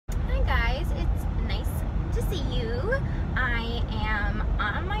see you. I am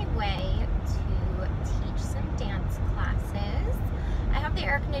on my way to teach some dance classes. I have the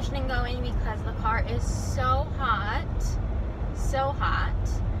air conditioning going because the car is so hot. So hot.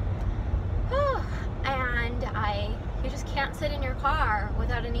 And you just can't sit in your car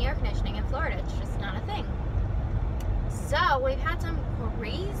without any air conditioning in Florida. It's just not a thing. So we've had some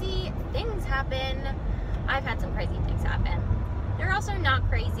crazy things happen. I've had some crazy things happen. They're also not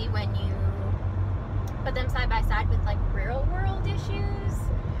crazy when you put them side by side with like real world issues,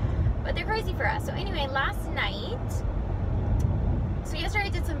 but they're crazy for us. So anyway, last night, so yesterday I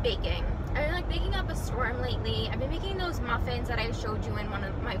did some baking. I've been like baking up a storm lately. I've been making those muffins that I showed you in one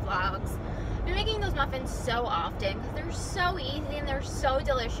of my vlogs. I've been making those muffins so often because they're so easy and they're so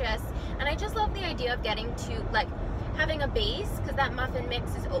delicious, and I just love the idea of getting to like having a base, because that muffin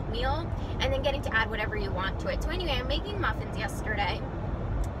mix is oatmeal, and then getting to add whatever you want to it. So anyway, I'm making muffins yesterday,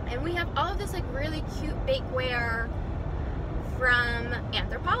 and we have all of this like really cute bakeware from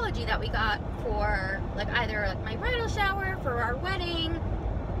Anthropologie that we got for like either like my bridal shower, for our wedding,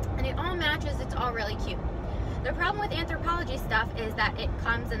 and it all matches. It's all really cute. The problem with Anthropologie stuff is that it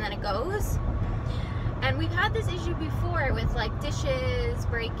comes and then it goes, and we've had this issue before with like dishes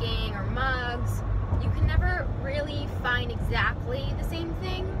breaking or mugs. You can never really find exactly the same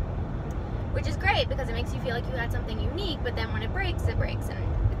thing, which is great because it makes you feel like you had something unique, but then when it breaks and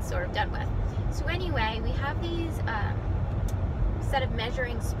it's sort of done with. So anyway, we have these set of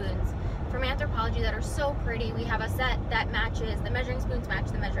measuring spoons from Anthropologie that are so pretty. We have a set that matches, the measuring spoons match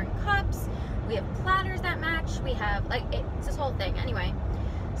the measuring cups. We have platters that match. We have, like, it's this whole thing. Anyway,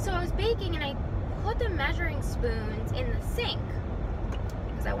 so I was baking and I put the measuring spoons in the sink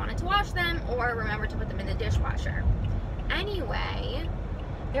because I wanted to wash them or remember to put them in the dishwasher. Anyway,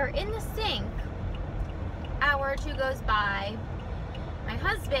 they're in the sink. Hour or two goes by. My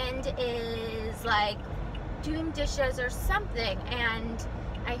husband is like doing dishes or something, and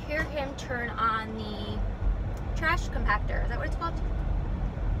I hear him turn on the trash compactor. Is that what it's called?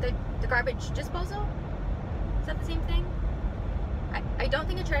 The garbage disposal? Is that the same thing? I don't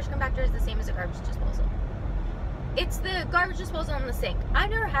think a trash compactor is the same as a garbage disposal. It's the garbage disposal in the sink. I've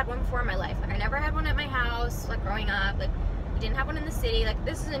never had one before in my life. Like, I never had one at my house, like growing up. Like, we didn't have one in the city. Like,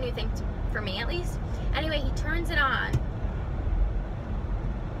 this is a new thing for me, at least. Anyway, he turns it on.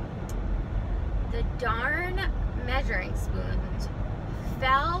 The darn measuring spoons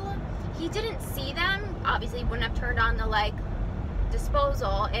fell. He didn't see them. Obviously, he wouldn't have turned on the like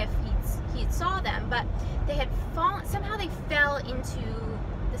disposal if he saw them, but they had fallen. Somehow they fell into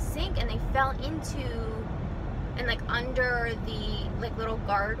the sink, and they fell into and like under the like little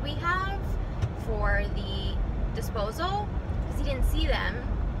guard we have for the disposal, because he didn't see them.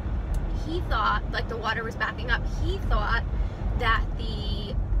 He thought like the water was backing up. He thought that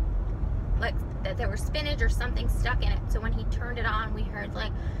that there was spinach or something stuck in it. So when he turned it on, we heard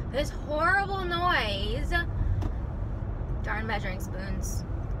like this horrible noise. Darn measuring spoons.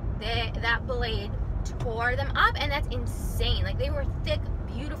 That blade tore them up, and that's insane. Like, they were thick,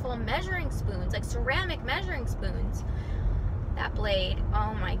 beautiful measuring spoons, like ceramic measuring spoons. That blade,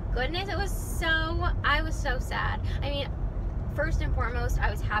 oh my goodness, I was so sad. I mean, first and foremost,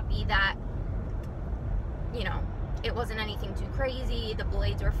 I was happy that, you know, it wasn't anything too crazy. The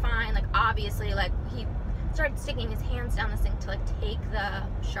blades were fine. Like, obviously, like, he started sticking his hands down the sink to like take the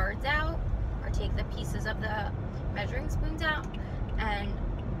shards out, or take the pieces of the measuring spoons out, and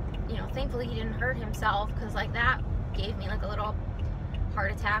you know, thankfully he didn't hurt himself, because like that gave me like a little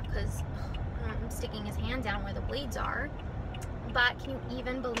heart attack, because I'm sticking his hand down where the blades are. But can you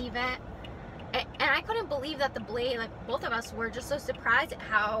even believe it? And I couldn't believe that the blade, like, both of us were just so surprised at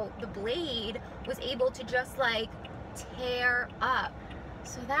how the blade was able to just like tear up.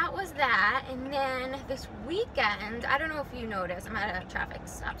 So that was that. And then this weekend, I don't know if you noticed, I'm at a traffic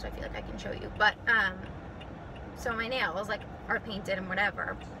stop, so I feel like I can show you, but so my nails like are painted and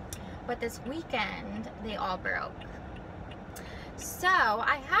whatever, but this weekend they all broke. So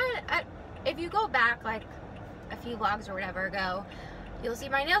I had, if you go back like a few vlogs or whatever ago, you'll see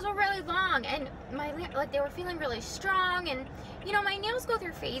my nails were really long, and they were feeling really strong. And you know, my nails go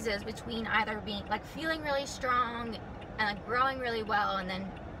through phases between either being like feeling really strong and like growing really well, and then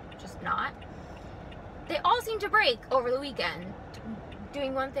just not. They all seemed to break over the weekend,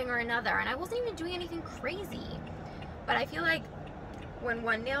 doing one thing or another, and I wasn't even doing anything crazy. But I feel like when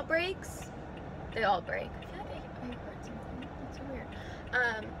one nail breaks, they all break. I feel like I heard something. That's so weird.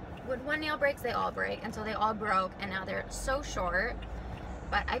 When one nail breaks, they all break, and so they all broke, and now they're so short.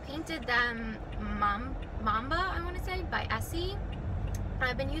 But I painted them Mamba, I want to say, by Essie.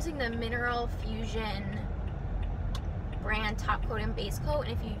 I've been using the Mineral Fusion brand top coat and base coat,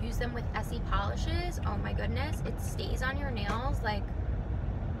 and if you use them with SE polishes, oh my goodness, it stays on your nails like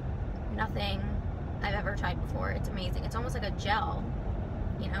nothing I've ever tried before. It's amazing. It's almost like a gel,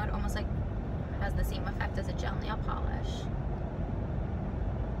 you know, it almost like has the same effect as a gel nail polish.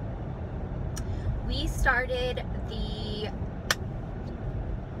 We started the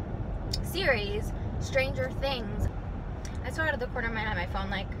series Stranger Things. I saw out of the corner of my eye my phone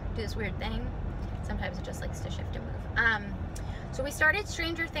like do this weird thing. Sometimes it just likes to shift and move. So we started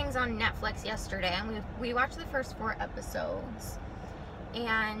Stranger Things on Netflix yesterday, and we watched the first 4 episodes.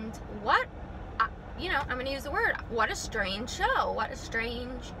 And what, you know, I'm gonna use the word, what a strange show, what a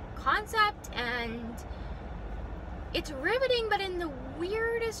strange concept, and it's riveting, but in the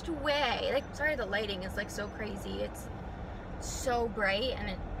weirdest way. Like, sorry, the lighting is like so crazy. It's so bright, and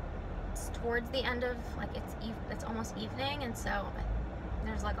it's towards the end of like it's almost evening, and so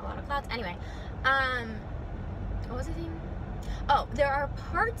there's like a lot of clouds. Anyway, what was I saying? Oh, there are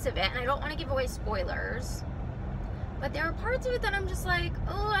parts of it, and I don't want to give away spoilers, but there are parts of it that I'm just like,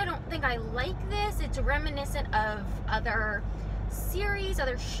 oh, I don't think I like this. It's reminiscent of other series,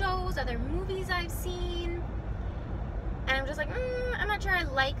 other shows, other movies I've seen, and I'm just like, I'm not sure I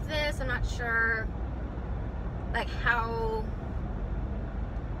like this. I'm not sure like how,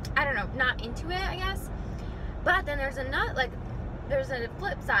 I don't know, not into it, I guess. But then there's there's a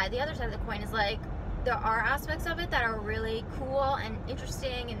flip side. The other side of the coin is like, there are aspects of it that are really cool and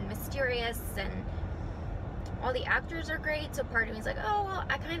interesting and mysterious, and all the actors are great. So part of me is like, oh, well,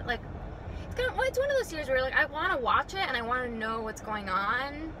 I kind of like, it's one of those series where like I want to watch it and I want to know what's going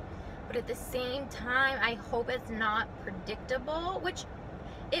on, but at the same time I hope it's not predictable, which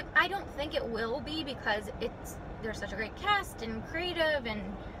I don't think it will be, because there's such a great cast and creative, and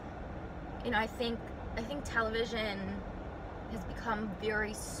you know, I think television has become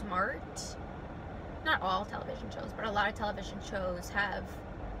very smart. Not all television shows, but a lot of television shows have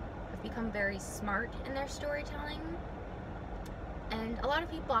become very smart in their storytelling, and a lot of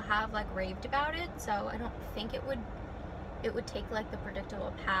people have like raved about it, so I don't think it would take like the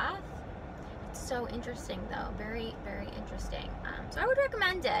predictable path. It's so interesting though, very, very interesting. So I would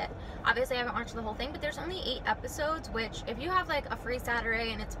recommend it. Obviously I haven't watched the whole thing, but there's only 8 episodes, which if you have like a free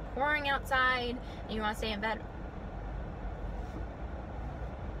Saturday and it's pouring outside and you want to stay in bed,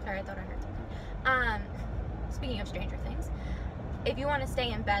 sorry, I thought I heard something. Speaking of Stranger Things, if you want to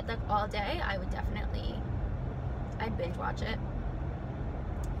stay in bed like all day, I would definitely, I'd binge watch it.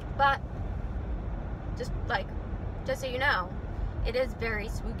 But just so you know, it is very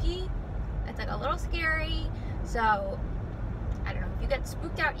spooky. It's like a little scary. So I don't know if you get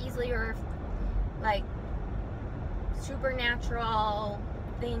spooked out easily, or if like supernatural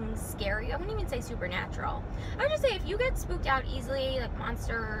things scare you. I wouldn't even say supernatural. I would just say if you get spooked out easily, like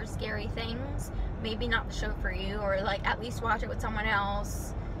monster scary things, maybe not the show for you, or like at least watch it with someone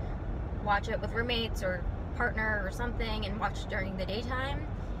else. Watch it with roommates or partner or something, and watch during the daytime.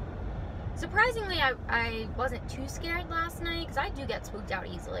 Surprisingly, I wasn't too scared last night, because I do get spooked out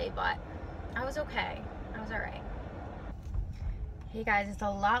easily, but I was okay. I was alright. Hey guys, it's a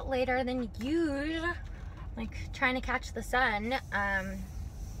lot later than usual, like trying to catch the sun.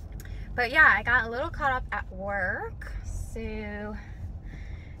 But yeah, I got a little caught up at work, so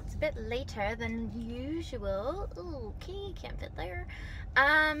it's a bit later than usual. Ooh, okay, can't fit there.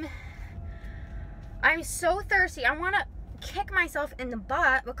 I'm so thirsty. I want to kick myself in the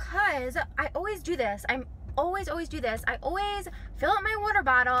butt, because I always do this. I always do this. I always fill up my water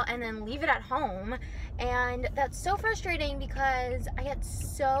bottle and then leave it at home, and that's so frustrating because I get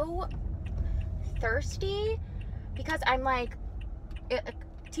so thirsty, because I'm like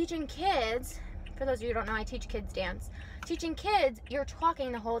teaching kids. For those of you who don't know, I teach kids dance. Teaching kids, you're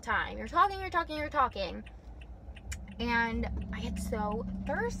talking the whole time. You're talking, and I get so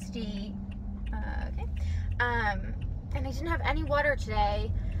thirsty. Okay. And I didn't have any water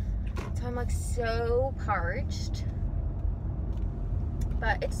today, so I'm like so parched.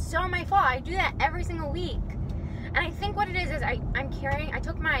 But it's so my fault. I do that every single week. And I think what it is I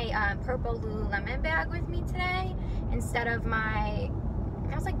took my purple Lululemon bag with me today instead of I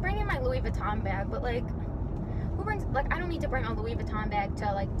was like bringing my Louis Vuitton bag, but like, who brings, like, I don't need to bring a Louis Vuitton bag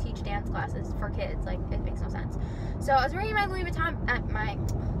to like teach dance classes for kids. Like, it makes no sense. So I was bringing my Louis Vuitton,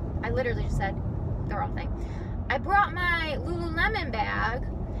 I literally just said the wrong thing. I brought my Lululemon bag,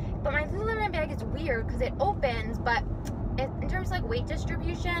 but my Lululemon bag is weird because it opens, but in terms of like weight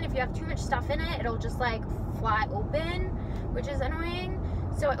distribution, if you have too much stuff in it, it'll just like fly open, which is annoying.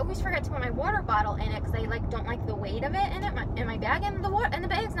 So I always forget to put my water bottle in it because I like don't like the weight of it in my bag, and the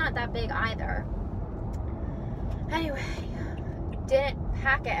bag's not that big either. Anyway, didn't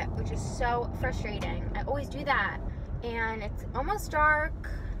pack it, which is so frustrating. I always do that. and it's almost dark.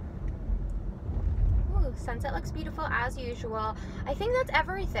 Ooh, sunset looks beautiful as usual. I think that's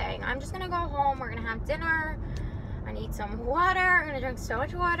everything. I'm just gonna go home. We're gonna have dinner. I need some water. I'm gonna drink so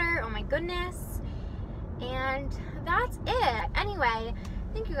much water. Oh my goodness. And that's it. Anyway,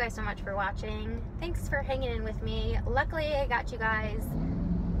 thank you guys so much for watching. Thanks for hanging in with me. Luckily, I got you guys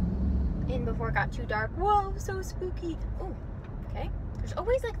in before it got too dark. Whoa, so spooky. Oh, okay. There's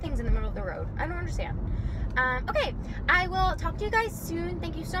always like things in the middle of the road. I don't understand. Okay, I will talk to you guys soon.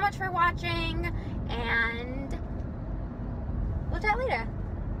 Thank you so much for watching, and we'll chat later.